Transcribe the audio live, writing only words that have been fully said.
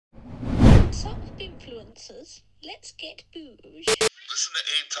influencers. Let's get booze. Listen to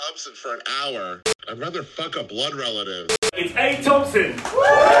Abe Thompson for an hour. I'd rather fuck a blood relative. It's Abe Thompson.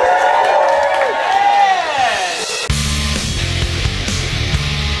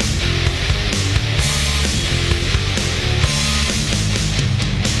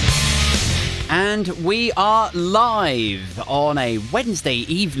 And we are live on a Wednesday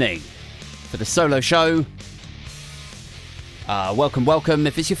evening for the solo show. Welcome.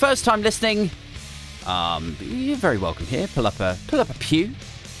 If it's your first time listening, you're very welcome here. Pull up a pew,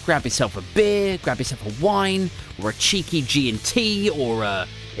 grab yourself a beer, grab yourself a wine, or a cheeky G&T, or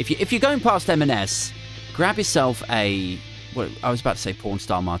if you're going past M&S, grab yourself a. Well, I was about to say porn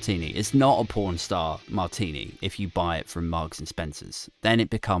star martini. It's not a porn star martini if you buy it from Marks and Spencer's. Then it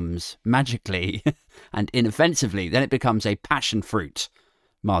becomes magically and inoffensively, then it becomes a passion fruit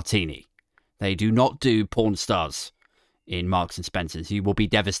martini. They do not do porn stars in Marks and Spencer's. You will be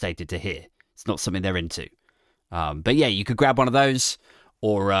devastated to hear. It's not something they're into. But yeah, you could grab one of those.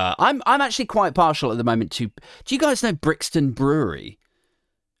 Or I'm actually quite partial at the moment to... Do you guys know Brixton Brewery?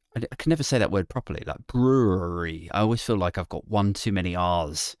 I can never say that word properly, like brewery. I always feel like I've got one too many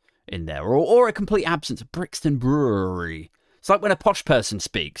R's in there, or a complete absence of Brixton Brewery. It's like when a posh person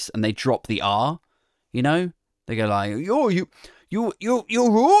speaks and they drop the R, you know? They go like, "Yo, you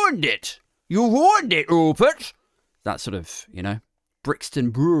ruined it. You ruined it, Rupert." That sort of, you know, Brixton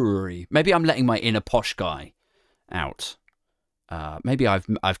Brewery. Maybe I'm letting my inner posh guy out. Maybe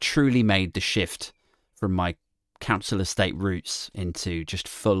I've truly made the shift from my council estate roots into just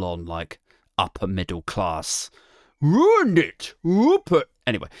full on like upper middle class. Ruined it, Rupert.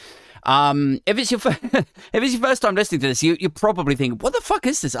 Anyway, if it's your first time listening to this, you're probably thinking, what the fuck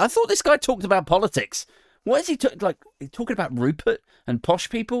is this? I thought this guy talked about politics. What is he talking about? Rupert and posh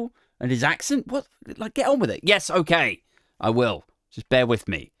people and his accent? What? Like, get on with it. Yes, okay, I will. Just bear with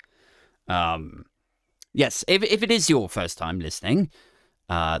me. Yes, if it is your first time listening.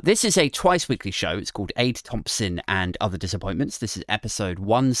 This is a twice-weekly show. It's called Abe Thompson and Other Disappointments. This is episode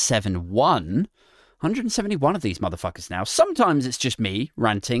 171. 171 of these motherfuckers now. Sometimes it's just me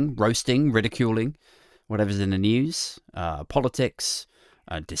ranting, roasting, ridiculing, whatever's in the news, politics,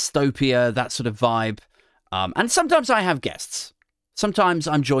 dystopia, that sort of vibe. And sometimes I have guests. Sometimes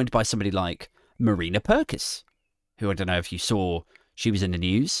I'm joined by somebody like Marina Purkiss, who I don't know if you saw, she was in the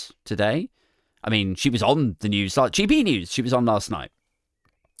news today. I mean, she was on the news, like GB News. She was on last night.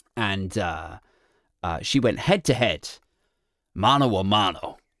 And she went head-to-head, mano a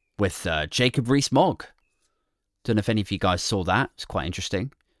mano, with Jacob Rees-Mogg. Don't know if any of you guys saw that. It's quite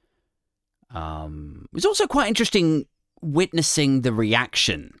interesting. It was also quite interesting witnessing the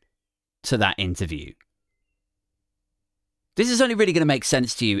reaction to that interview. This is only really going to make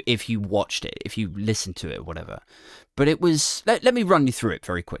sense to you if you watched it, if you listened to it or whatever. But it was... Let me run you through it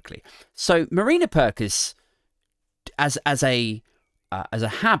very quickly. So, Marina Purkiss, as a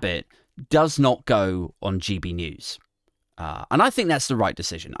habit, does not go on GB News. And I think that's the right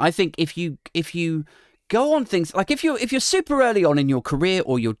decision. I think if you go on things, like if you're super early on in your career,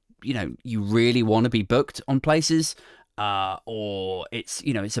 or you really want to be booked on places, or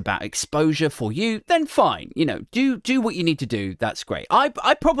it's about exposure for you, then fine. Do what you need to do. That's great.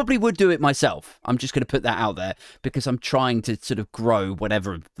 I probably would do it myself. I'm just going to put that out there because I'm trying to sort of grow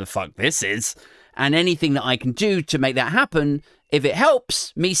whatever the fuck this is. And anything that I can do to make that happen, if it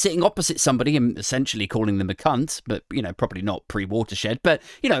helps me sitting opposite somebody and essentially calling them a cunt, but, probably not pre-Watershed, but,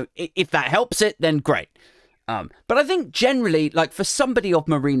 if that helps it, then great. But I think generally, like for somebody of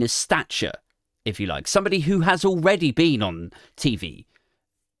Marina's stature, if you like, somebody who has already been on TV,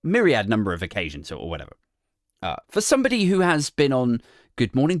 myriad number of occasions or whatever, for somebody who has been on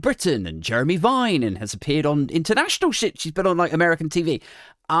Good Morning Britain and Jeremy Vine and has appeared on international shit, she's been on like American TV,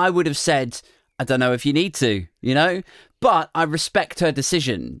 I would have said... I don't know if you need to, but I respect her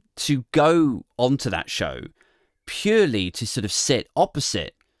decision to go onto that show purely to sort of sit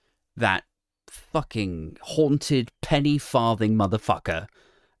opposite that fucking haunted penny farthing motherfucker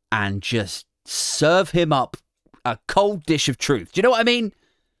and just serve him up a cold dish of truth. Do you know what I mean?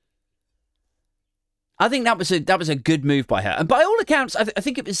 I think that was a good move by her. And by all accounts, I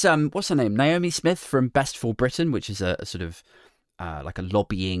think it was, what's her name? Naomi Smith from Best for Britain, which is a sort of... like a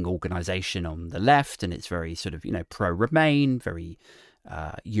lobbying organisation on the left, and it's very sort of, pro-Remain, very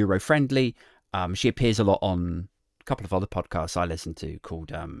Euro-friendly. She appears a lot on a couple of other podcasts I listen to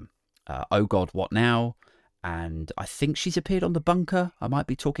called Oh God, What Now? And I think she's appeared on The Bunker. I might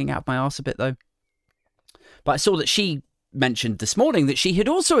be talking out my arse a bit, though. But I saw that she mentioned this morning that she had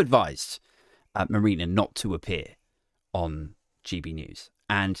also advised Marina not to appear on GB News.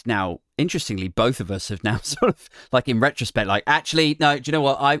 And now, interestingly, both of us have now sort of, like in retrospect, like, actually, no, do you know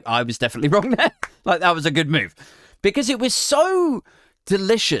what? I was definitely wrong there. Like, that was a good move. Because it was so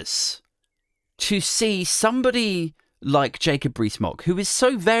delicious to see somebody like Jacob Rees-Mogg, who is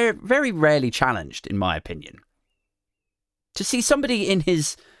so very, very rarely challenged, in my opinion. To see somebody in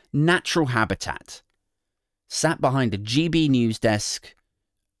his natural habitat, sat behind a GB News desk,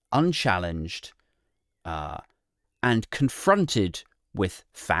 unchallenged, and confronted with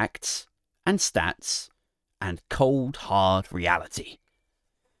facts and stats and cold, hard reality.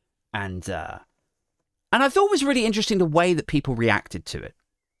 And I thought it was really interesting the way that people reacted to it.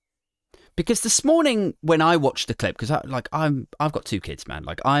 Because this morning when I watched the clip, because I've got 2 kids, man.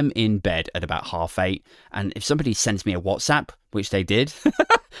 Like, I'm in bed at about 8:30, and if somebody sends me a WhatsApp, which they did,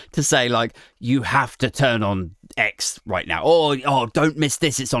 to say like, you have to turn on X right now, or don't miss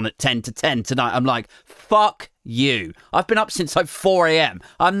this, it's on at 10 to 10 tonight. I'm like, fuck you. I've been up since like 4 a.m.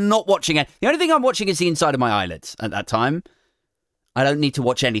 I'm not watching it. The only thing I'm watching is the inside of my eyelids at that time. I don't need to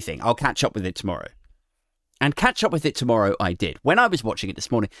watch anything. I'll catch up with it tomorrow. And catch up with it tomorrow I did. When I was watching it this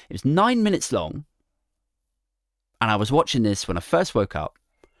morning, it was 9 minutes long. And I was watching this when I first woke up.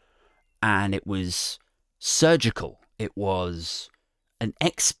 And it was surgical. It was an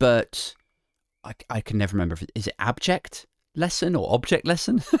expert, I can never remember, is it abject lesson or object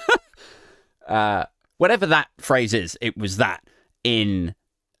lesson? Whatever that phrase is, it was that in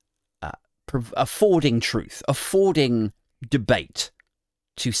affording truth, affording debate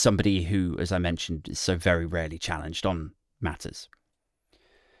to somebody who, as I mentioned, is so very rarely challenged on matters.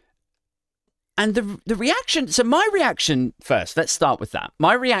 And the reaction, so my reaction first, let's start with that.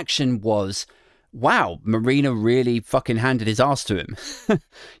 My reaction was, wow, Marina really fucking handed his ass to him.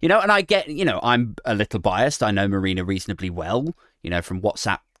 And I get, I'm a little biased. I know Marina reasonably well, from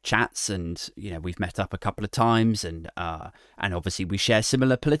WhatsApp chats, and, we've met up a couple of times, and obviously we share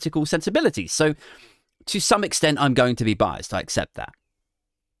similar political sensibilities. So to some extent, I'm going to be biased. I accept that.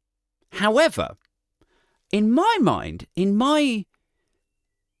 However, in my mind, in my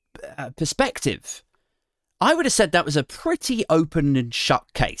perspective, I would have said that was a pretty open and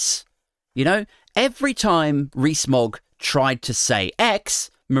shut case. Every time Rees-Mogg tried to say X,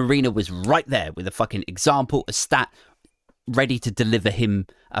 Marina was right there with a fucking example, a stat, ready to deliver him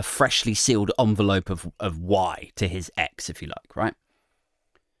a freshly sealed envelope of Y to his X, if you like, right?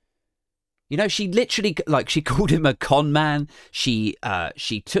 She literally, she called him a con man. She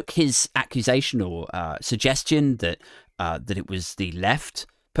took his accusation or suggestion that it was the left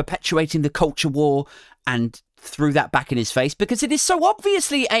perpetuating the culture war and threw that back in his face, because it is so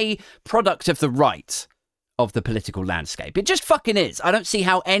obviously a product of the right of the political landscape. It just fucking is. I don't see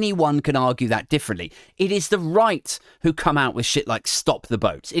how anyone can argue that differently. It is the right who come out with shit like stop the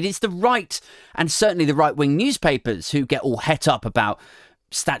boats. It is the right, and certainly the right-wing newspapers, who get all het up about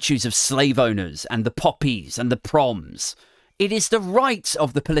statues of slave owners and the poppies and the proms. It is the right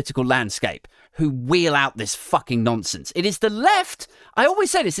of the political landscape who wheel out this fucking nonsense. It is the left. I always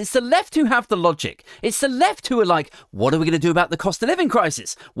say this. It's the left who have the logic. It's the left who are like, what are we going to do about the cost of living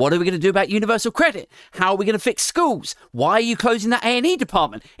crisis? What are we going to do about universal credit? How are we going to fix schools? Why are you closing that A&E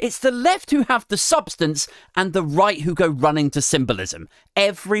department? It's the left who have the substance, and the right who go running to symbolism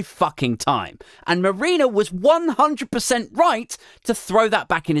every fucking time. And Marina was 100% right to throw that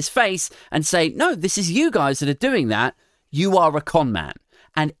back in his face and say, no, this is you guys that are doing that. You are a con man.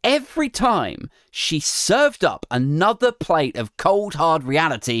 And every time she served up another plate of cold, hard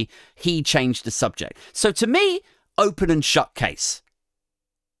reality, he changed the subject. So to me, open and shut case.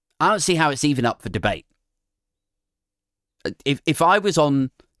 I don't see how it's even up for debate. If I was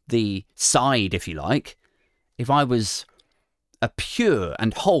on the side, if you like, if I was a pure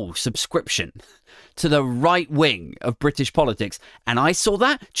and whole subscription to the right wing of British politics, and I saw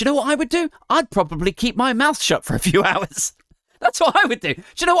that, do you know what I would do? I'd probably keep my mouth shut for a few hours. That's what I would do. Do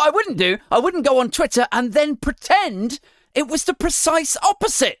you know what I wouldn't do? I wouldn't go on Twitter and then pretend it was the precise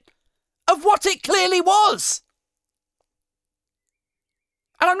opposite of what it clearly was.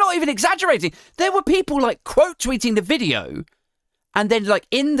 And I'm not even exaggerating. There were people like quote tweeting the video and then like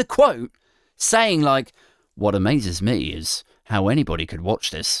in the quote saying like, what amazes me is how anybody could watch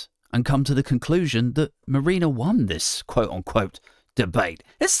this and come to the conclusion that Marina won this quote unquote debate.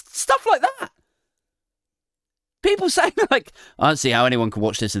 It's stuff like that. People saying, like, I don't see how anyone can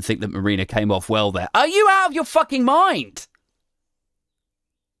watch this and think that Marina came off well there. Are you out of your fucking mind?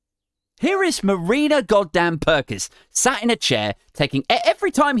 Here is Marina goddamn Purkis, sat in a chair, taking... Every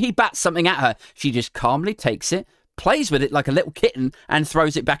time he bats something at her, she just calmly takes it, plays with it like a little kitten, and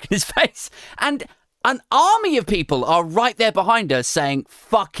throws it back in his face. And an army of people are right there behind her saying,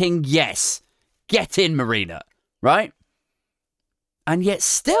 fucking yes, get in, Marina, right? And yet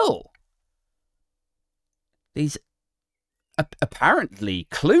still... these apparently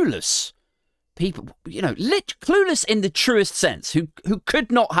clueless people, clueless in the truest sense, who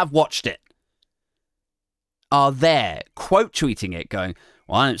could not have watched it, are there quote tweeting it, going,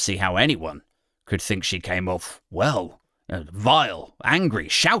 well, I don't see how anyone could think she came off well, vile, angry,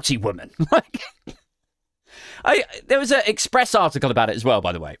 shouty woman. There was an Express article about it as well,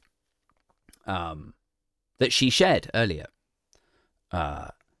 by the way, that she shared earlier.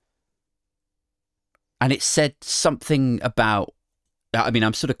 And it said something about, I mean,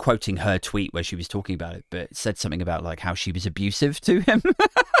 I'm sort of quoting her tweet where she was talking about it, but it said something about like how she was abusive to him.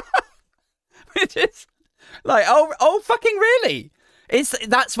 Which is like, oh, fucking really?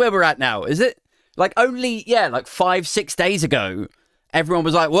 That's where we're at now, is it? Like only, like 5-6 days ago, everyone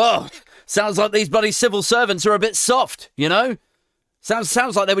was like, whoa, sounds like these bloody civil servants are a bit soft, Sounds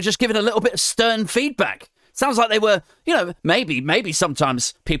like they were just giving a little bit of stern feedback. Sounds like they were, maybe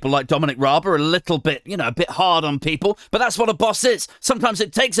sometimes people like Dominic Raab are a little bit, a bit hard on people, but that's what a boss is. Sometimes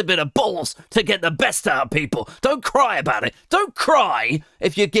it takes a bit of balls to get the best out of people. Don't cry about it. Don't cry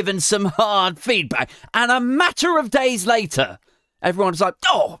if you're given some hard feedback. And a matter of days later, everyone's like,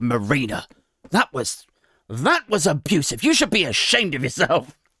 oh, Marina, that was abusive. You should be ashamed of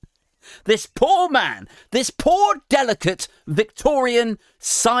yourself. This poor man, this poor, delicate, Victorian,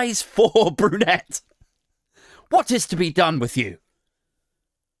 size 4 brunette. What is to be done with you?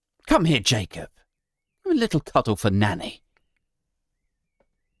 Come here, Jacob. A little cuddle for Nanny.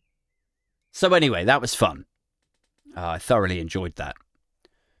 So anyway, that was fun. I thoroughly enjoyed that.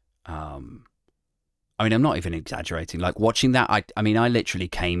 I mean, I'm not even exaggerating. Like, watching that, I mean, I literally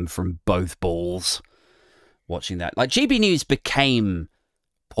came from both balls watching that. Like, GB News became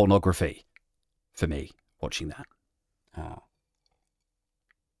pornography for me, watching that.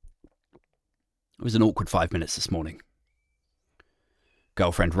 It was an awkward 5 minutes this morning.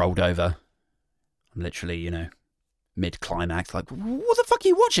 Girlfriend rolled over. I'm literally, mid-climax, like, what the fuck are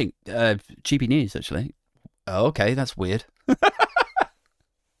you watching? GB News, actually. Oh, okay, that's weird.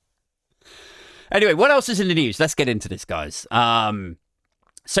 Anyway, what else is in the news? Let's get into this, guys.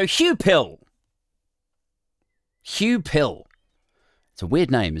 So Hugh Pill. Hugh Pill. It's a weird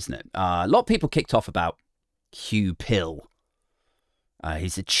name, isn't it? A lot of people kicked off about Hugh Pill.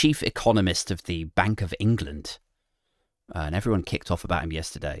 He's the chief economist of the Bank of England. And everyone kicked off about him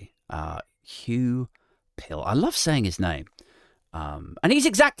yesterday. Hugh Pill. I love saying his name. And he's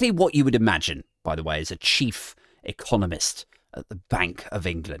exactly what you would imagine, by the way, as a chief economist at the Bank of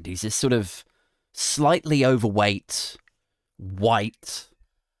England. He's this sort of slightly overweight, white,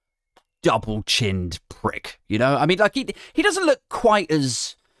 double-chinned prick, I mean, like, he doesn't look quite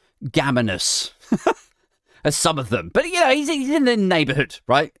as gaminous as some of them. But, he's in the neighbourhood,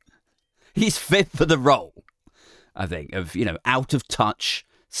 right? He's fit for the role, I think, of, out of touch,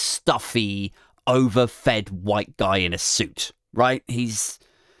 stuffy, overfed white guy in a suit, right? He's,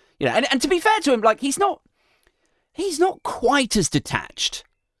 and to be fair to him, like, he's not quite as detached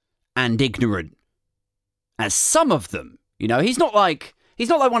and ignorant as some of them. He's not like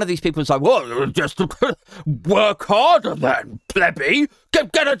one of these people who's like, well, just work harder then, plebby.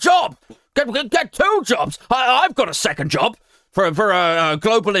 Get a job. Get 2 jobs. I've got a second job for a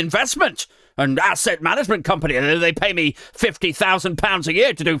global investment and asset management company. They pay me £50,000 a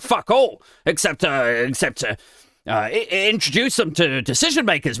year to do fuck all, except to introduce them to decision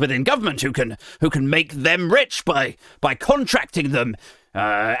makers within government who can make them rich by contracting them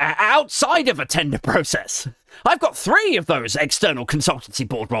outside of a tender process. I've got 3 of those external consultancy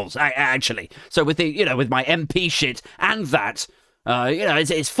board roles, actually. So with with my MP shit and that,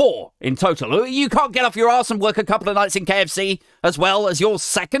 it's 4 in total. You can't get off your arse and work a couple of nights in KFC as well as your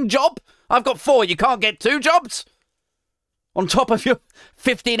second job? I've got 4. You can't get 2 jobs? On top of your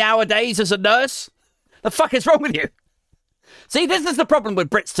 15-hour days as a nurse? The fuck is wrong with you? See, this is the problem with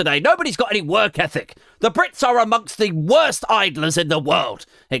Brits today. Nobody's got any work ethic. The Brits are amongst the worst idlers in the world,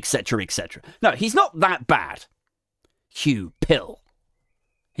 etc., etc. No, he's not that bad. Hugh Pill.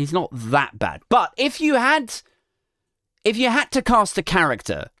 He's not that bad. But if you had to cast a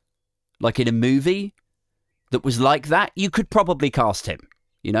character, like in a movie, that was like that, you could probably cast him,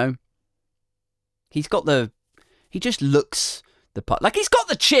 He just looks the part. Like, he's got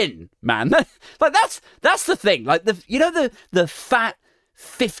the chin, man. Like, that's the thing. Like, the fat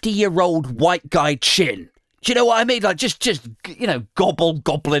 50-year-old white guy chin. Do you know what I mean? Like, just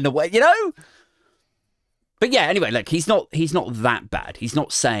gobbling away, But yeah, anyway, look, he's not that bad. He's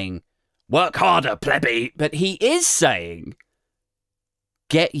not saying, work harder, plebby. But he is saying,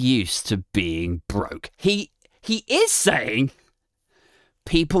 get used to being broke. He is saying,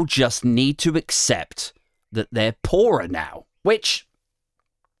 people just need to accept that they're poorer now. Which,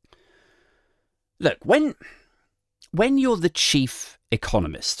 look, when you're the chief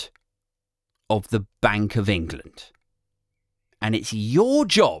economist of the Bank of England. And it's your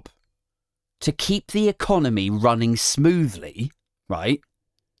job to keep the economy running smoothly, right?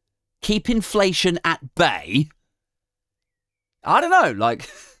 Keep inflation at bay. I don't know, like,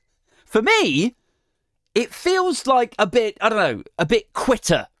 for me, it feels like a bit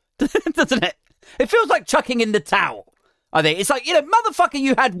quitter, doesn't it? It feels like chucking in the towel, I think. It's like, motherfucker,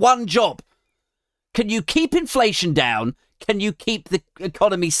 you had one job. Can you keep inflation down? Can you keep the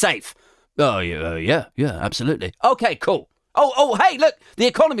economy safe? Oh, yeah, absolutely. Okay, cool. Oh, hey, look, the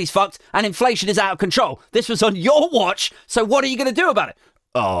economy's fucked and inflation is out of control. This was on your watch, so what are you going to do about it?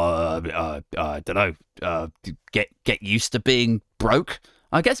 I don't know. Get used to being broke,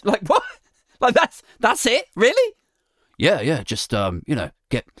 I guess. Like, what? Like, that's it? Really? Yeah, just,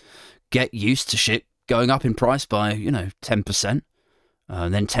 get used to shit going up in price by, 10%,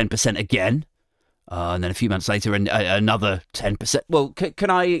 and then 10% again. And then a few months later, another 10%. Well, can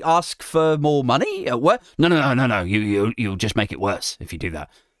I ask for more money? What? No. You'll just make it worse if you do that.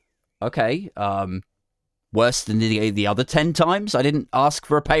 Okay. Worse than the other 10 times I didn't ask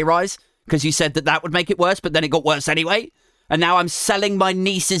for a pay rise because you said that would make it worse, but then it got worse anyway. And now I'm selling my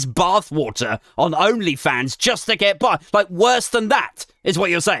niece's bathwater on OnlyFans just to get by. Like, worse than that is what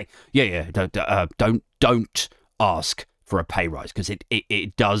you're saying. Yeah. Don't ask for a pay rise because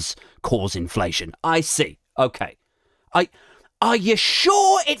it does cause inflation. I see. Okay. Are you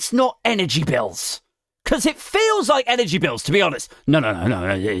sure it's not energy bills? Because it feels like energy bills, to be honest. No.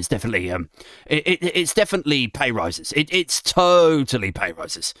 It's definitely it's definitely pay rises. It's totally pay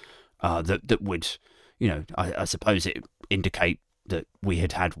rises. That would, I suppose it indicate that we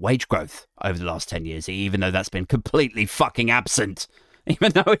had wage growth over the last 10 years, even though that's been completely fucking absent.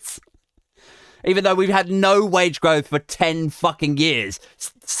 Even though we've had no wage growth for 10 fucking years,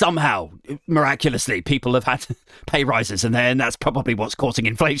 somehow, miraculously, people have had pay rises, and then that's probably what's causing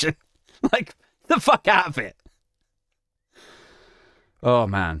inflation. Like, the fuck out of it. Oh,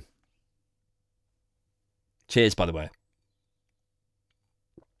 man. Cheers, by the way.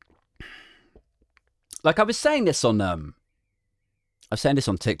 Like, I was saying this on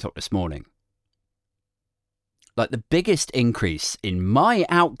TikTok this morning. Like, the biggest increase in my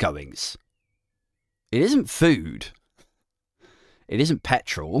outgoings, it isn't food. It isn't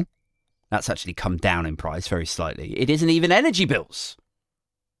petrol. That's actually come down in price very slightly. It isn't even energy bills.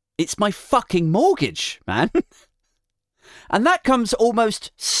 It's my fucking mortgage, man. And that comes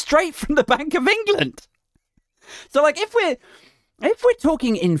almost straight from the Bank of England. So, like, if we're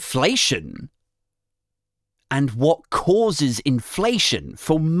talking inflation and what causes inflation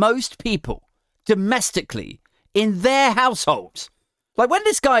for most people domestically in their households, like when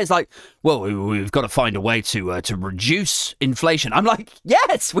this guy is like, well, we've got to find a way to reduce inflation. I'm like,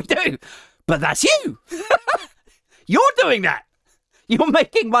 yes, we do. But that's you. You're doing that. You're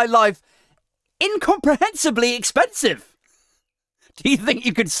making my life incomprehensibly expensive. Do you think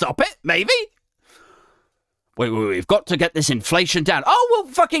you could stop it? Maybe. We've got to get this inflation down. Oh,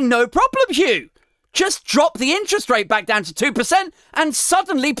 well, fucking no problem, Hugh. Just drop the interest rate back down to 2% and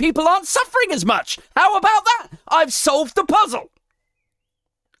suddenly people aren't suffering as much. How about that? I've solved the puzzle.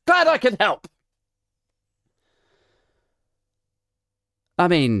 Glad I could help. I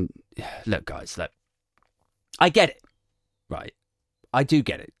mean, look, guys, look. I get it, right? I do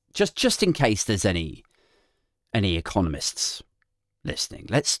get it. Just in case there's any economists listening,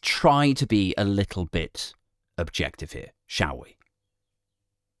 let's try to be a little bit objective here, shall we?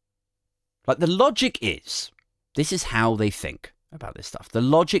 Like, the logic is, this is how they think about this stuff. The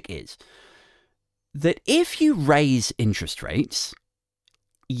logic is that if you raise interest rates,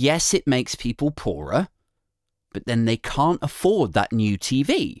 yes, it makes people poorer, but then they can't afford that new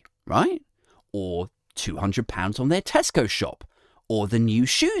TV, right? Or £200 on their Tesco shop, or the new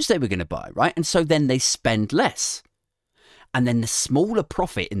shoes they were going to buy, right? And so then they spend less. And then the smaller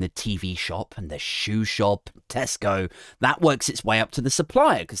profit in the TV shop and the shoe shop, Tesco, that works its way up to the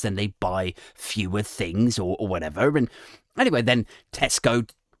supplier because then they buy fewer things or whatever. And anyway, then Tesco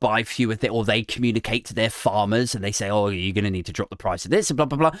buy fewer things, or they communicate to their farmers and they say, oh, you're going to need to drop the price of this and blah,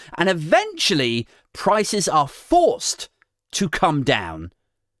 blah, blah. And eventually prices are forced to come down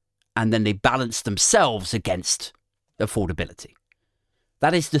and then they balance themselves against affordability.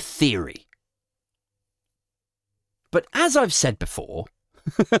 That is the theory. But as I've said before,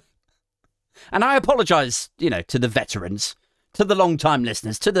 and I apologise, to the veterans, to the long-time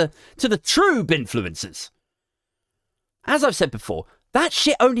listeners, to the true influencers. As I've said before, that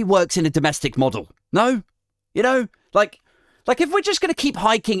shit only works in a domestic model. No? Like if we're just going to keep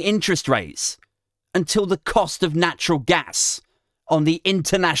hiking interest rates until the cost of natural gas on the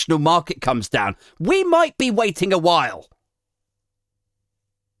international market comes down, we might be waiting a while.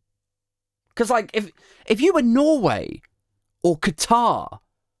 Because, like, if you were Norway or Qatar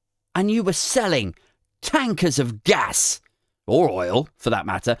and you were selling tankers of gas or oil, for that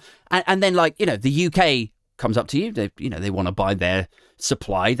matter, and then, like, you know, the UK comes up to you, they want to buy their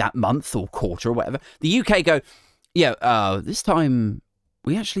supply that month or quarter or whatever. The UK go, this time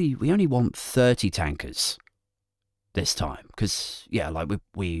we only want 30 tankers this time because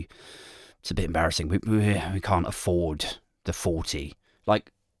we it's a bit embarrassing. We can't afford the 40.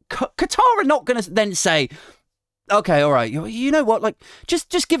 Like, Qatar are not going to then say, okay, all right, you know what? Like,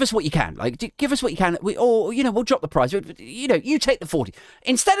 just give us what you can. Like, give us what you can. We'll drop the price. You take the 40.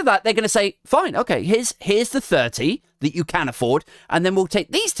 Instead of that, they're going to say, fine, okay, here's the 30 that you can afford, and then we'll take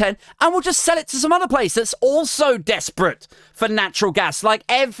these 10 and we'll just sell it to some other place that's also desperate for natural gas. Like,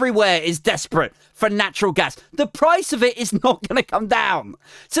 everywhere is desperate for natural gas. The price of it is not going to come down.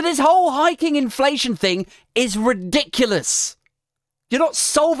 So this whole hiking inflation thing is ridiculous. You're not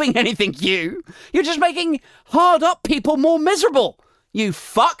solving anything, You're just making hard-up people more miserable. You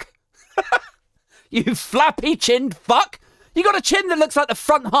fuck. You flappy-chinned fuck. You got a chin that looks like the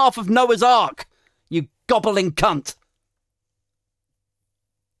front half of Noah's Ark. You gobbling cunt.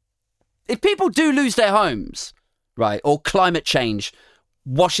 If people do lose their homes, right, or climate change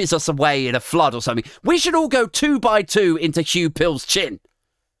washes us away in a flood or something, we should all go 2 by 2 into Hugh Pill's chin.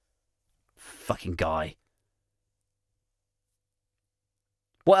 Fucking guy.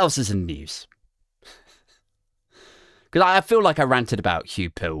 What else is in the news? Because I feel like I ranted about Hugh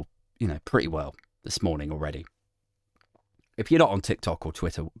Pill, pretty well this morning already. If you're not on TikTok or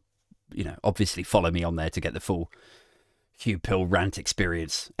Twitter, obviously follow me on there to get the full Hugh Pill rant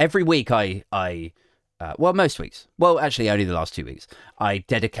experience. Every week most weeks, actually only the last 2 weeks, I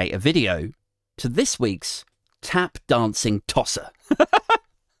dedicate a video to this week's tap dancing tosser.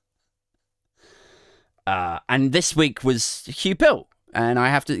 And this week was Hugh Pill. And I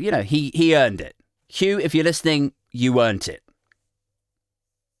have to, he earned it. Hugh, if you're listening, you earned it.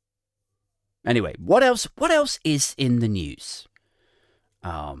 Anyway, what else is in the news?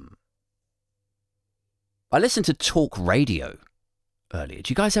 I listened to Talk Radio earlier. Did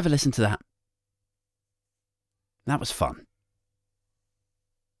you guys ever listen to that? That was fun.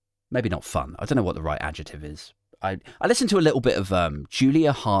 Maybe not fun. I don't know what the right adjective is. I listened to a little bit of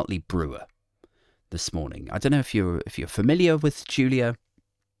Julia Hartley Brewer this morning. I don't know if you're familiar with Julia.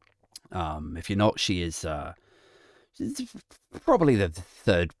 If you're not, she's probably the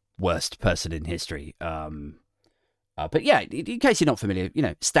third worst person in history. But yeah, in case you're not familiar,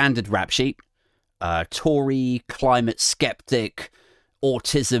 standard rap sheet, Tory, climate skeptic,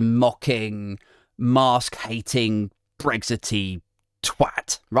 autism mocking, mask hating, Brexity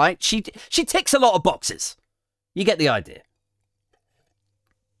twat. Right? She ticks a lot of boxes. You get the idea.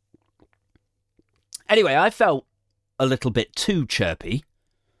 Anyway, I felt a little bit too chirpy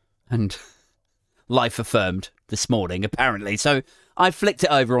and life affirmed this morning, apparently. So I flicked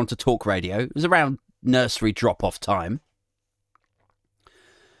it over onto Talk Radio. It was around nursery drop-off time.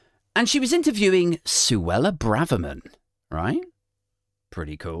 And she was interviewing Suella Braverman, right?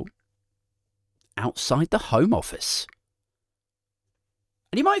 Pretty cool. Outside the Home Office.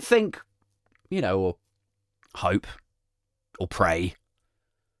 And you might think, or hope or pray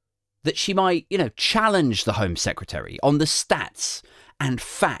that she might, challenge the Home Secretary on the stats and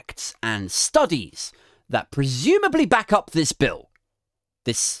facts and studies that presumably back up this bill.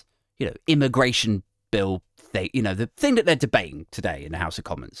 This, immigration bill thing, the thing that they're debating today in the House of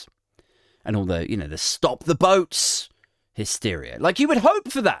Commons. And all the, the stop the boats hysteria. Like, you would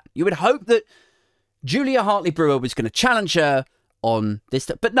hope for that. You would hope that Julia Hartley Brewer was going to challenge her on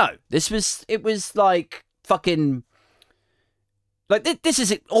this. But no, it was like fucking... Like, this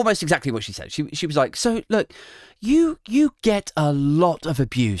is almost exactly what she said. She was like, so, look, you get a lot of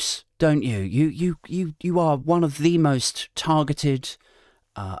abuse, don't you? You are one of the most targeted,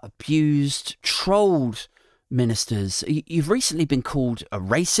 abused, trolled ministers. You've recently been called a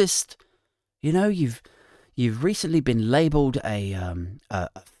racist. You've recently been labelled a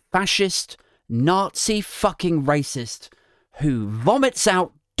fascist, Nazi fucking racist who vomits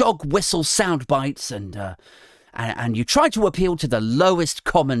out dog whistle sound bites and you try to appeal to the lowest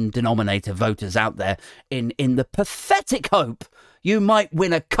common denominator voters out there in the pathetic hope you might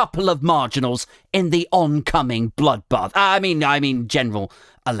win a couple of marginals in the oncoming bloodbath. I mean, general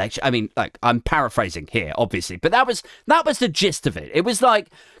election. I mean, like, I'm paraphrasing here, obviously, but that was the gist of it. It was like,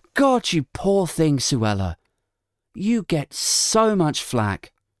 God, you poor thing, Suella. You get so much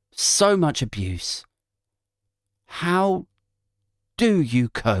flack, so much abuse. How do you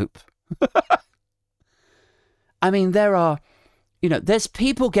cope? I mean, there's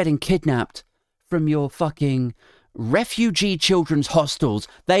people getting kidnapped from your fucking refugee children's hostels.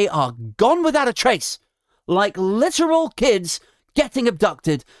 They are gone without a trace, like literal kids getting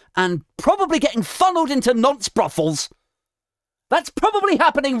abducted and probably getting funneled into nonce brothels. That's probably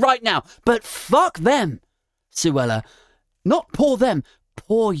happening right now. But fuck them, Suella. Not poor them,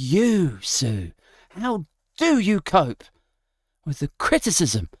 poor you, Sue. How do you cope with the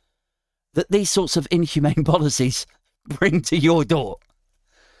criticism that these sorts of inhumane policies bring to your door?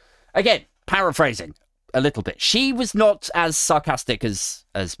 Again, paraphrasing a little bit. She was not as sarcastic as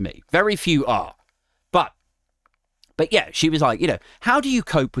me. Very few are. But yeah, she was like, how do you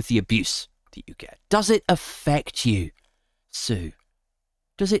cope with the abuse that you get? Does it affect you, Sue?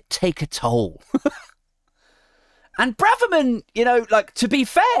 Does it take a toll? And Braverman, to be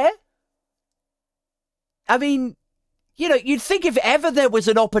fair, I mean, you'd think if ever there was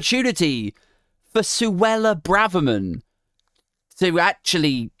an opportunity for Suella Braverman to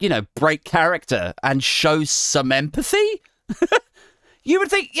actually, break character and show some empathy, you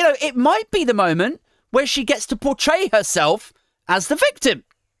would think, it might be the moment where she gets to portray herself as the victim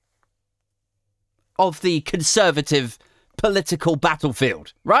of the conservative political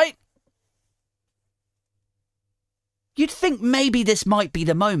battlefield, right? You'd think maybe this might be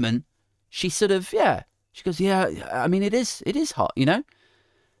the moment she sort of, she goes, I mean, it is hot,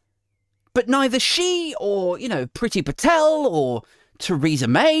 But neither she or, Priti Patel or Theresa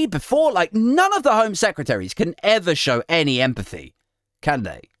May before, none of the Home Secretaries can ever show any empathy, can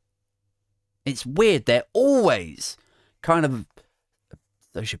they? It's weird. They're always kind of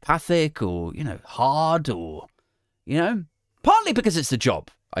sociopathic or, hard or, partly because it's the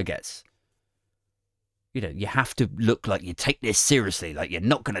job, I guess. You have to look like you take this seriously, like you're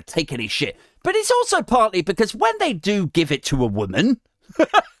not going to take any shit. But it's also partly because when they do give it to a woman,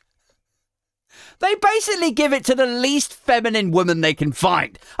 they basically give it to the least feminine woman they can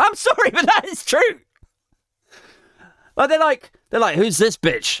find. I'm sorry, but that is true. Like they're like, who's this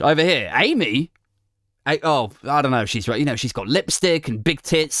bitch over here? Amy? I don't know. She's right. She's got lipstick and big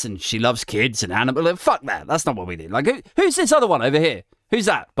tits and she loves kids and animals. Fuck that. That's not what we need. Like, who's this other one over here? Who's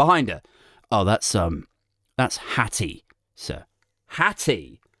that behind her? Oh, that's Hattie, sir.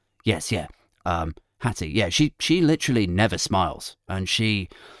 Hattie. Yes, yeah. Hattie. Yeah, she literally never smiles and she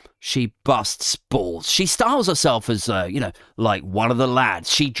busts balls. She styles herself as, like one of the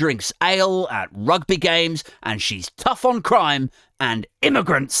lads. She drinks ale at rugby games, and she's tough on crime and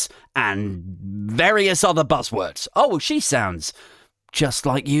immigrants and various other buzzwords. Oh, she sounds just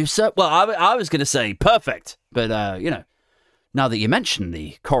like you, sir. Well, I was going to say perfect, but, now that you mention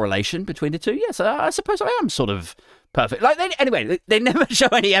the correlation between the two, yes, I suppose I am sort of perfect. They never show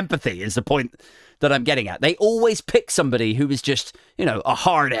any empathy is the point that I'm getting at. They always pick somebody who is just, a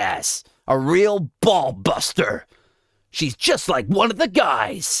hard ass, a real ball buster. She's just like one of the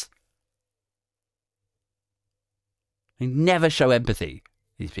guys. They never show empathy,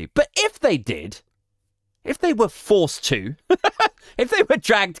 these people. But if they did, if they were forced to, if they were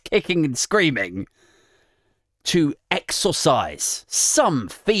dragged kicking and screaming to exorcise some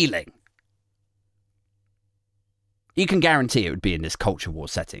feeling, you can guarantee it would be in this culture war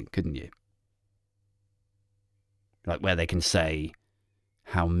setting, couldn't you? Like where they can say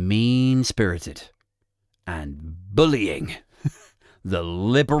how mean-spirited and bullying the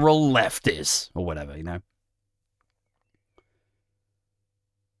liberal left is, or whatever,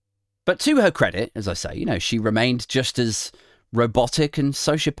 But to her credit, as I say, she remained just as robotic and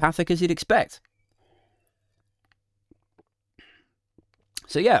sociopathic as you'd expect.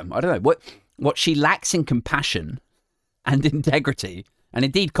 So yeah, I don't know. What she lacks in compassion and integrity, and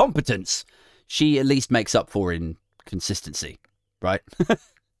indeed competence, she at least makes up for in consistency, right?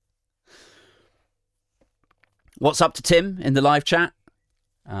 What's up to Tim in the live chat?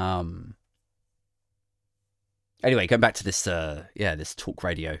 Anyway, going back to this, this talk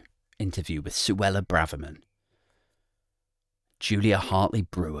radio interview with Suella Braverman. Julia Hartley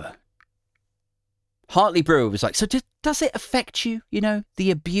Brewer. Hartley Brewer was like, so does it affect you,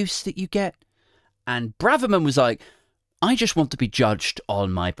 the abuse that you get? And Braverman was like, I just want to be judged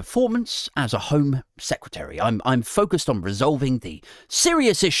on my performance as a Home Secretary. I'm focused on resolving the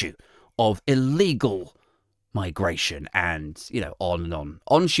serious issue of illegal migration, and, on and on.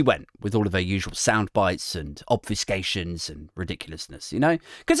 On she went with all of her usual sound bites and obfuscations and ridiculousness,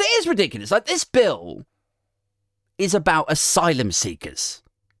 Because it is ridiculous. Like, this bill is about asylum seekers.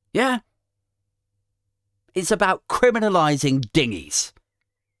 Yeah? It's about criminalising dinghies.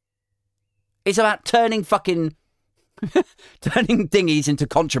 It's about turning dinghies into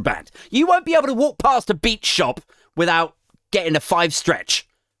contraband. You won't be able to walk past a beach shop without getting a 5 stretch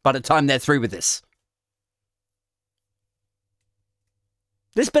by the time they're through with this.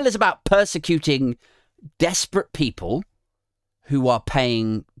 This bill is about persecuting, desperate people who are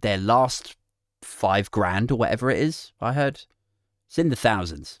paying their last $5,000 or whatever it is. I heard it's in the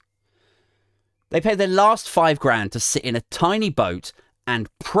thousands. They pay their last $5,000 to sit in a tiny boat and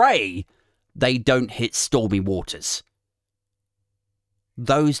pray they don't hit stormy waters.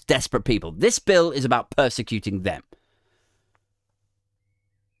 Those desperate people. This bill is about persecuting them.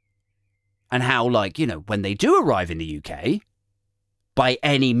 And how, like, you know, when they do arrive in the UK, by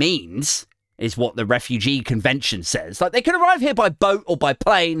any means, is what the Refugee Convention says. Like, they can arrive here by boat or by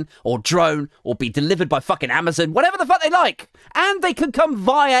plane or drone or be delivered by fucking Amazon, whatever the fuck they like. And they can come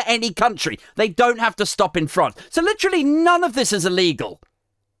via any country. They don't have to stop in front. So literally none of this is illegal.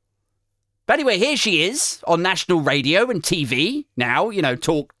 But anyway, here she is on national radio and TV now, you know,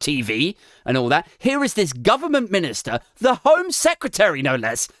 Talk TV and all that. Here is this government minister, the Home Secretary no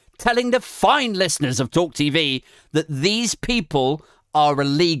less, telling the fine listeners of Talk TV that these people are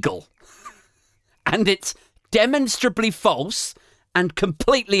illegal. And it's demonstrably false and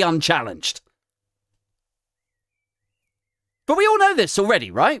completely unchallenged. But we all know this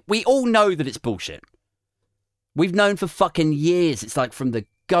already, right? We all know that it's bullshit. We've known for fucking years. It's like from the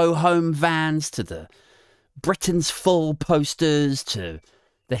go home vans to the Britain's full posters to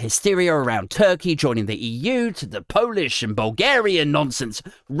the hysteria around Turkey joining the EU to the Polish and Bulgarian nonsense,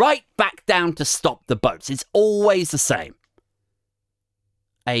 right back down to stop the boats. It's always the same.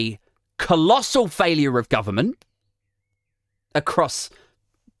 A colossal failure of government across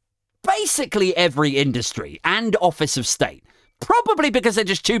basically every industry and office of state. Probably because they're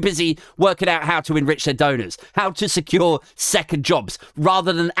just too busy working out how to enrich their donors, how to secure second jobs,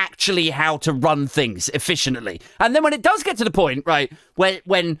 rather than actually how to run things efficiently. And then when it does get to the point, right,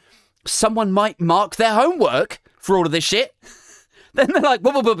 when someone might mark their homework for all of this shit, then they're like,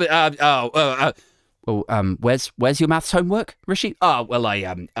 where's your maths homework, Rishi? Oh, well,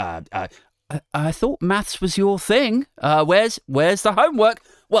 I thought maths was your thing. Where's the homework?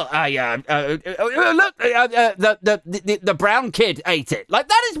 Well, look, the brown kid ate it. Like,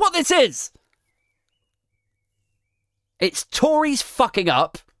 that is what this is. It's Tories fucking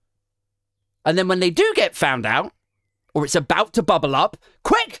up. And then when they do get found out, or it's about to bubble up,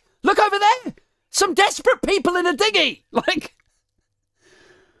 quick, look over there. Some desperate people in a dinghy. Like,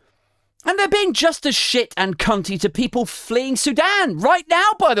 and they're being just as shit and cunty to people fleeing Sudan right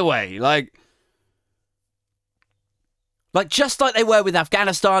now, by the way. Like, just like they were with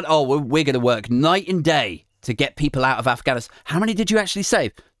Afghanistan, we're going to work night and day to get people out of Afghanistan. How many did you actually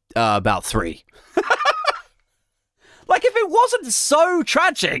save? About 3. Like, if it wasn't so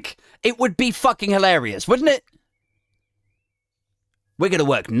tragic, it would be fucking hilarious, wouldn't it? We're going to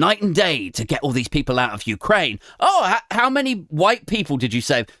work night and day to get all these people out of Ukraine. Oh, how many white people did you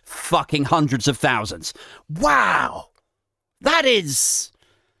save? Fucking hundreds of thousands. Wow. That is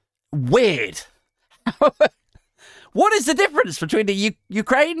weird. What is the difference between the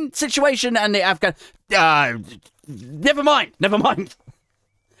Ukraine situation and the Afghan... Never mind.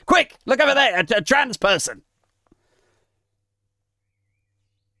 Quick, look over there, a trans person.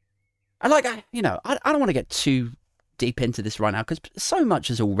 And I don't want to get too deep into this right now because so much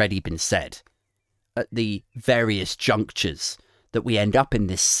has already been said at the various junctures that we end up in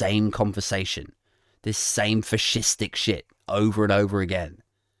this same conversation, this same fascistic shit over and over again.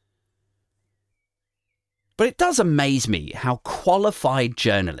 But it does amaze me how qualified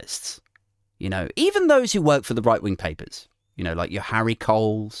journalists, even those who work for the right-wing papers, like your Harry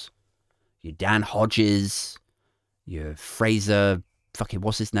Coles, your Dan Hodges, your Fraser, fucking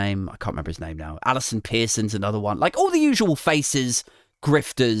what's his name? I can't remember his name now. Alison Pearson's another one. Like all the usual faces,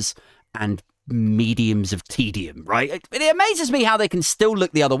 grifters, and mediums of tedium, right? It amazes me how they can still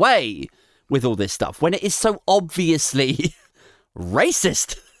look the other way with all this stuff when it is so obviously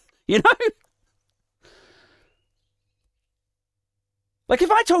racist, Like, if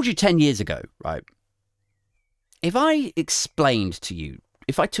I told you 10 years ago, right, if I explained to you,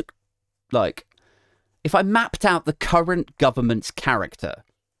 if I mapped out the current government's character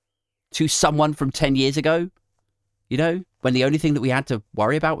to someone from 10 years ago, when the only thing that we had to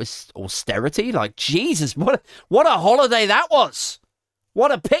worry about was austerity, like, Jesus, what a holiday that was.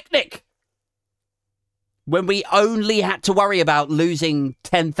 What a picnic. When we only had to worry about losing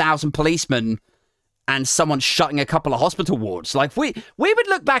 10,000 policemen and someone shutting a couple of hospital wards. Like, we would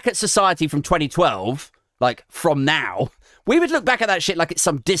look back at society from 2012, like, from now, we would look back at that shit like it's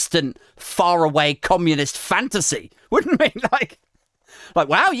some distant, faraway communist fantasy, wouldn't we? Like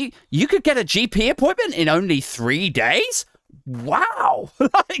wow, you could get a GP appointment in only 3 days? Wow.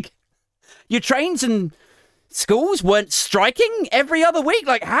 Like, your trains and schools weren't striking every other week?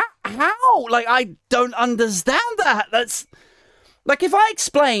 Like, how? Like, I don't understand that. That's, like, if I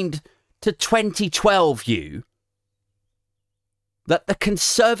explained to 2012 you that the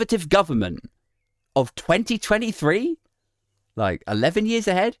Conservative government of 2023, like 11 years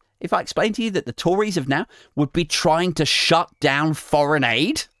ahead, if I explain to you that the Tories of now would be trying to shut down foreign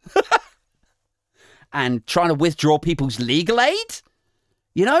aid and trying to withdraw people's legal aid?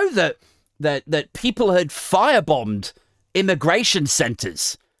 You know, that people had firebombed immigration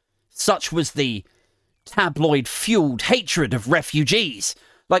centres. Such was the tabloid-fueled hatred of refugees.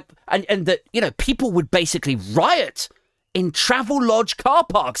 Like, and that, you know, people would basically riot in Travelodge car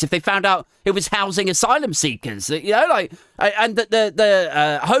parks if they found out it was housing asylum seekers. You know, like, and that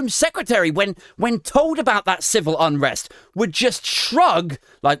the Home Secretary, when told about that civil unrest, would just shrug,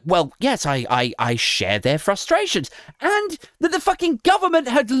 like, well, yes, I share their frustrations. And that the fucking government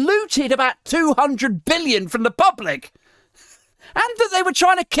had looted about 200 billion from the public. And that they were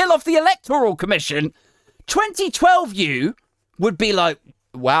trying to kill off the Electoral Commission. 2012 you would be like,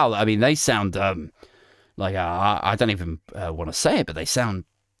 wow, I mean, they sound, like, I don't even want to say it, but they sound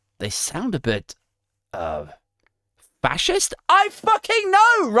a bit, fascist? I fucking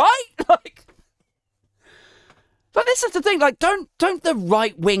know, right? Like, but this is the thing, like, don't the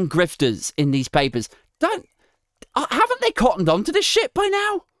right-wing grifters in these papers, haven't they cottoned onto this shit by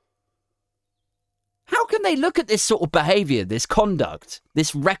now? How can they look at this sort of behaviour, this conduct,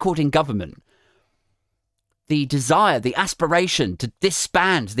 this record in government, the desire, the aspiration to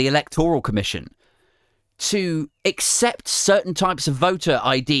disband the Electoral Commission, to accept certain types of voter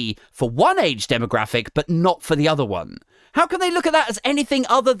ID for one age demographic, but not for the other one? How can they look at that as anything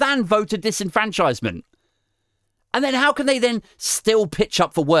other than voter disenfranchisement? And then how can they then still pitch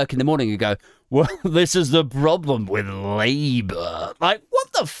up for work in the morning and go, well, this is the problem with Labour? Like,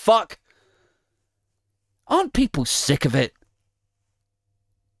 what the fuck? Aren't people sick of it?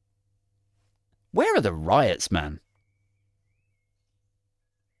 Where are the riots, man?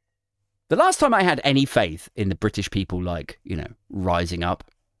 The last time I had any faith in the British people, like, you know, rising up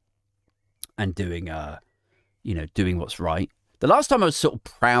and doing, doing what's right. The last time I was sort of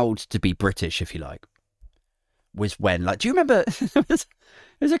proud to be British, if you like, was when, like, do you remember, it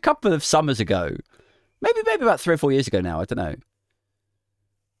was a couple of summers ago, maybe about 3 or 4 years ago now, I don't know.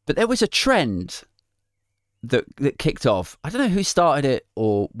 But there was a trend that kicked off. I don't know who started it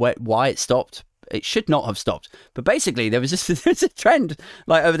or why it stopped. It should not have stopped. But basically, there was a trend,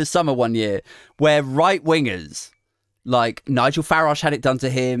 like, over the summer one year where right-wingers, like Nigel Farage had it done to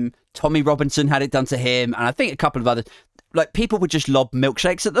him, Tommy Robinson had it done to him, and I think a couple of others, like, people would just lob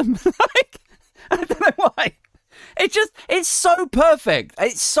milkshakes at them. Like, I don't know why. It's so perfect.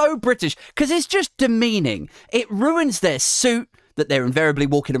 It's so British because it's just demeaning. It ruins their suit that they're invariably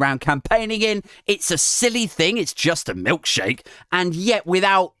walking around campaigning in. It's a silly thing. It's just a milkshake. And yet,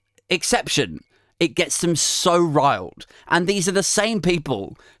 without exception, it gets them so riled. And these are the same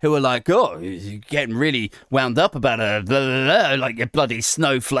people who are like, oh, you're getting really wound up about a blah, blah, blah, like you bloody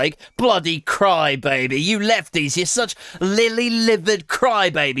snowflake, bloody crybaby. You lefties, you're such lily-livered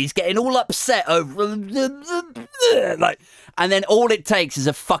crybabies, getting all upset over, like, and then all it takes is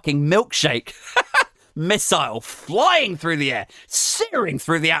a fucking milkshake missile flying through the air, searing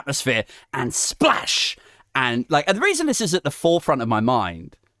through the atmosphere, and splash. And like, and the reason this is at the forefront of my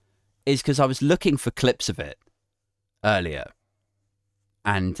mind is because I was looking for clips of it earlier,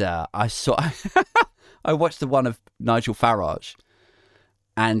 and I saw I watched the one of Nigel Farage,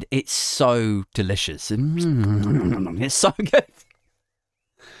 and it's so delicious. It's so good.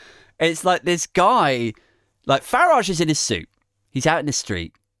 It's like this guy, like Farage is in his suit, he's out in the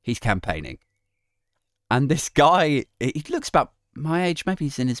street, he's campaigning. And this guy, he looks about my age, maybe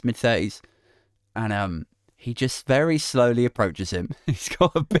he's in his mid-30s. And he just very slowly approaches him. He's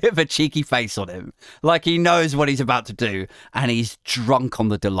got a bit of a cheeky face on him, like he knows what he's about to do. And he's drunk on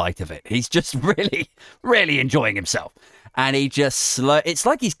the delight of it. He's just really, really enjoying himself. And he just, it's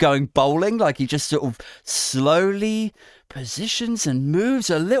like he's going bowling, like he just sort of slowly positions and moves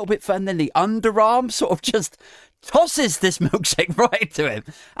a little bit further. And then the underarm sort of just tosses this milkshake right to him.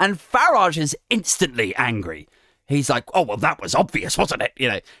 And Farage is instantly angry. He's like, oh, well, that was obvious, wasn't it? You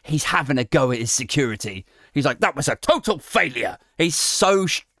know, he's having a go at his security. He's like, that was a total failure. He's so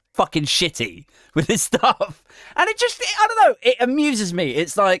fucking shitty with his stuff. And it just, I don't know, it amuses me.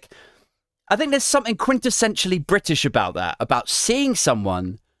 It's like, I think there's something quintessentially British about that, about seeing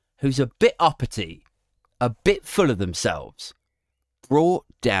someone who's a bit uppity, a bit full of themselves, brought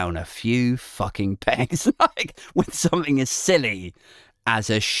down a few fucking pegs, like with something as silly as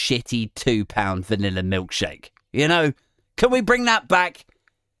a shitty £2 vanilla milkshake. You know, can we bring that back?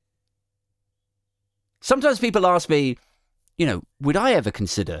 Sometimes people ask me, you know, would I ever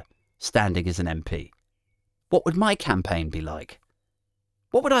consider standing as an MP? What would my campaign be like?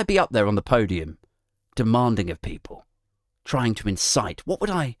 What would I be up there on the podium demanding of people? Trying to incite? What would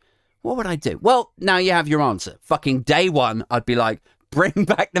I do? Well, now you have your answer. Fucking day one, I'd be like, bring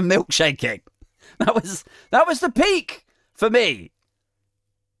back the milkshaking. That was the peak for me.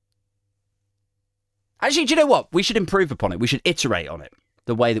 Actually, do you know what? We should improve upon it. We should iterate on it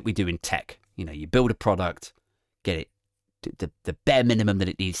the way that we do in tech. You know, you build a product, get it the bare minimum that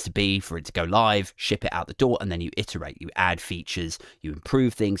it needs to be for it to go live, ship it out the door, and then you iterate. You add features, you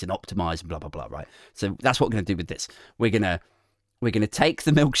improve things and optimize and blah, blah, blah, right? So that's what we're going to do with this. We're going to take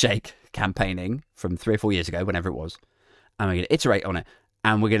the milkshake campaigning from 3 or 4 years ago, whenever it was, and we're going to iterate on it,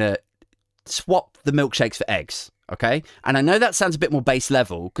 and we're going to swap the milkshakes for eggs, okay? And I know that sounds a bit more base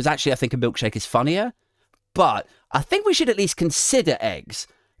level, because actually I think a milkshake is funnier, but I think we should at least consider eggs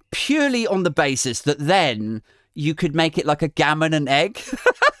purely on the basis that then you could make it like a gammon and egg.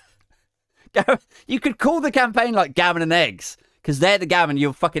 You could call the campaign like gammon and eggs, because they're the gammon,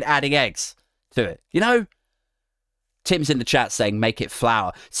 you're fucking adding eggs to it, you know? Tim's in the chat saying make it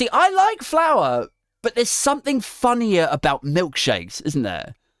flour. See, I like flour, but there's something funnier about milkshakes, isn't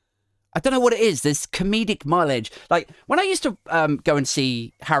there? I don't know what it is. There's comedic mileage. Like, when I used to go and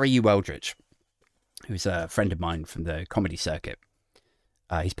see Harry U. Eldridge, who's a friend of mine from the comedy circuit.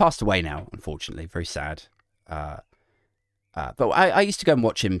 He's passed away now, unfortunately. Very sad. But I used to go and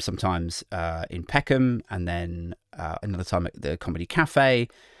watch him sometimes in Peckham, and then another time at the Comedy Cafe.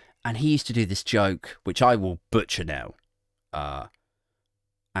 And he used to do this joke, which I will butcher now. But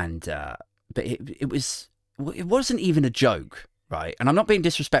it wasn't even a joke, right? And I'm not being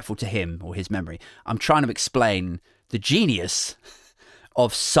disrespectful to him or his memory. I'm trying to explain the genius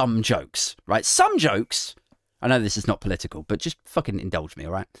of some jokes, right? Some jokes, I know this is not political, but just fucking indulge me,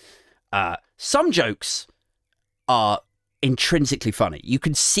 all right? Some jokes are intrinsically funny. You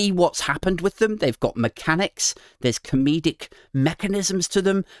can see what's happened with them. They've got mechanics. There's comedic mechanisms to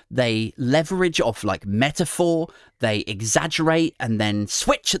them. They leverage off like metaphor. They exaggerate and then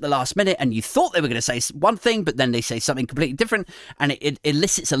switch at the last minute. And you thought they were going to say one thing, but then they say something completely different. And it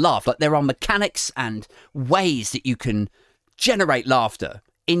elicits a laugh. Like, there are mechanics and ways that you can generate laughter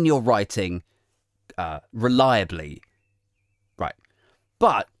in your writing reliably. Right.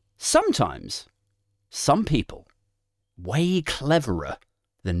 But sometimes some people, way cleverer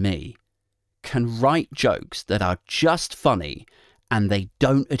than me, can write jokes that are just funny and they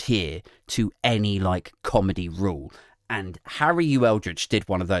don't adhere to any like comedy rule. And Harry U. Eldridge did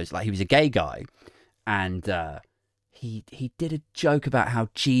one of those. Like, he was a gay guy, and he did a joke about how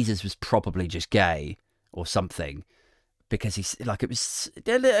Jesus was probably just gay or something, because he's like, it was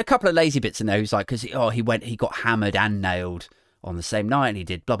a couple of lazy bits in there. He was like, because he got hammered and nailed on the same night, and he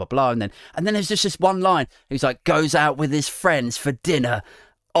did blah blah blah, and then there's just this one line. He's like, goes out with his friends for dinner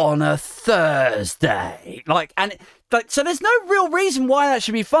on a Thursday, so there's no real reason why that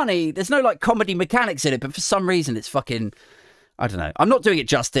should be funny. There's no like comedy mechanics in it, but for some reason it's fucking, I don't know. I'm not doing it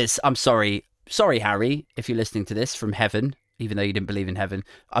justice. I'm sorry, Harry, if you're listening to this from heaven, even though you didn't believe in heaven.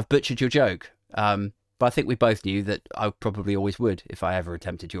 I've butchered your joke, but I think we both knew that I probably always would if I ever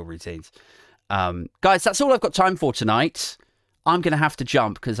attempted your routines. Guys, that's all I've got time for tonight. I'm going to have to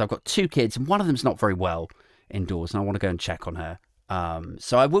jump because I've got 2 kids and one of them's not very well indoors, and I want to go and check on her.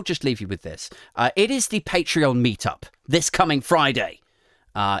 So I will just leave you with this. It is the Patreon meetup this coming Friday.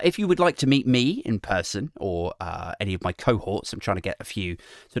 If you would like to meet me in person, or any of my cohorts, I'm trying to get a few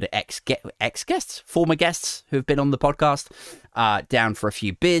sort of ex-guests, former guests who have been on the podcast, down for a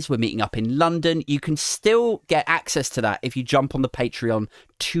few beers. We're meeting up in London. You can still get access to that if you jump on the Patreon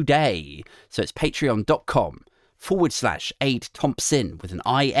today. So it's patreon.com/Aid Thompson with an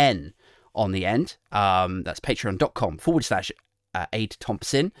IN on the end. That's patreon.com/Aid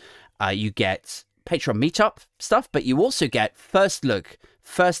Thompson. You get Patreon meetup stuff, but you also get first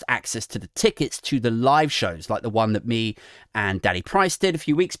access to the tickets to the live shows, like the one that me and Daddy Price did a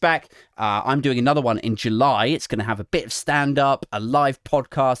few weeks back. I'm doing another one in July. It's going to have a bit of stand-up, a live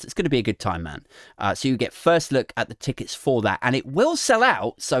podcast. It's going to be a good time, man. So you get first look at the tickets for that, and it will sell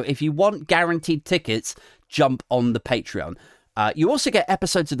out. So if you want guaranteed tickets, jump on the Patreon. You also get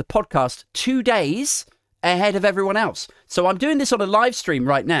episodes of the podcast 2 days ahead of everyone else. So I'm doing this on a live stream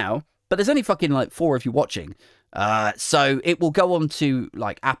right now, but there's only fucking like 4 of you watching. So it will go on to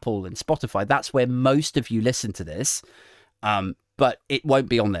like Apple and Spotify. That's where most of you listen to this. But it won't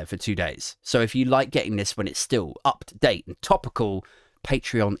be on there for 2 days. So if you like getting this when it's still up to date and topical,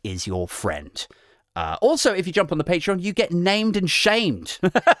 Patreon is your friend. Also, if you jump on the Patreon, you get named and shamed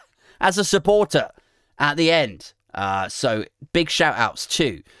as a supporter at the end. So big shout outs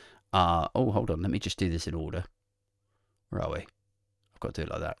too. Hold on. Let me just do this in order. Where are we? Got to do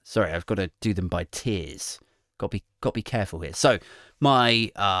it like that. Sorry, I've got to do them by tiers. Got to be careful here. So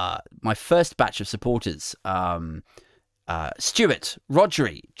my first batch of supporters, Stuart,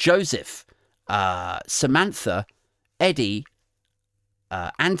 Rodri, Joseph, Samantha, Eddie,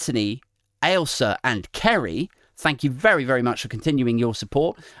 Anthony, Ailsa, and Kerry. Thank you very, very much for continuing your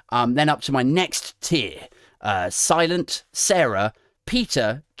support. Then up to my next tier, Silent, Sarah,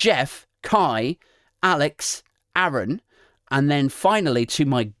 Peter, Jeff, Kai, Alex, Aaron, and then finally to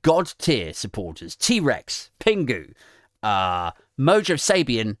my God tier supporters, T-Rex, Pingu, Mojo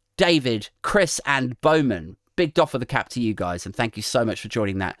Sabian, David, Chris, and Bowman. Big doff of the cap to you guys, and thank you so much for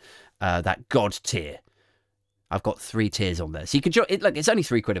joining that God tier. I've got 3 tiers on there. So you can join it. Look, it's only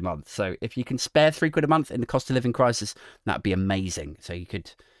 £3 a month. So if you can spare £3 a month in the cost of living crisis, that'd be amazing. So you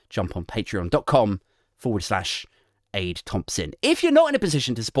could jump on patreon.com/Aid Thompson. If you're not in a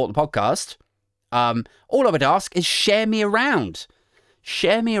position to support the podcast, all I would ask is share me around.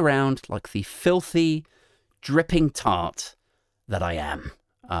 Share me around like the filthy, dripping tart that I am.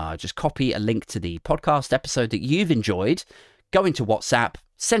 Just copy a link to the podcast episode that you've enjoyed, go into WhatsApp,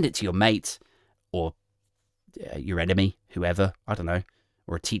 send it to your mate or your enemy, whoever, I don't know,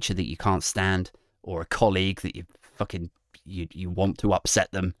 or a teacher that you can't stand, or a colleague that you fucking you want to upset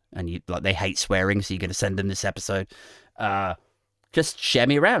them, and you like they hate swearing, so you're going to send them this episode. Just share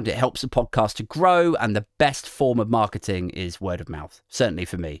me around. It helps the podcast to grow, and the best form of marketing is word of mouth. Certainly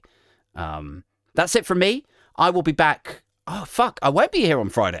for me. That's it from me. I will be back. Oh fuck! I won't be here on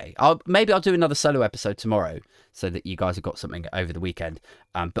Friday. Maybe I'll do another solo episode tomorrow, so that you guys have got something over the weekend.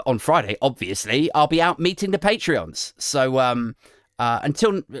 But on Friday, obviously, I'll be out meeting the Patreons. So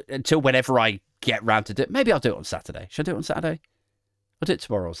until whenever I get round to do it, maybe I'll do it on Saturday. Should I do it on Saturday? I'll do it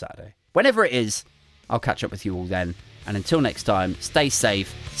tomorrow or Saturday. Whenever it is, I'll catch up with you all then. And until next time, stay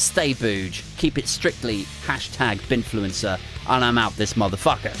safe, stay booge, keep it strictly #Binfluencer, and I'm out this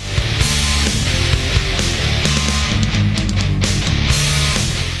motherfucker.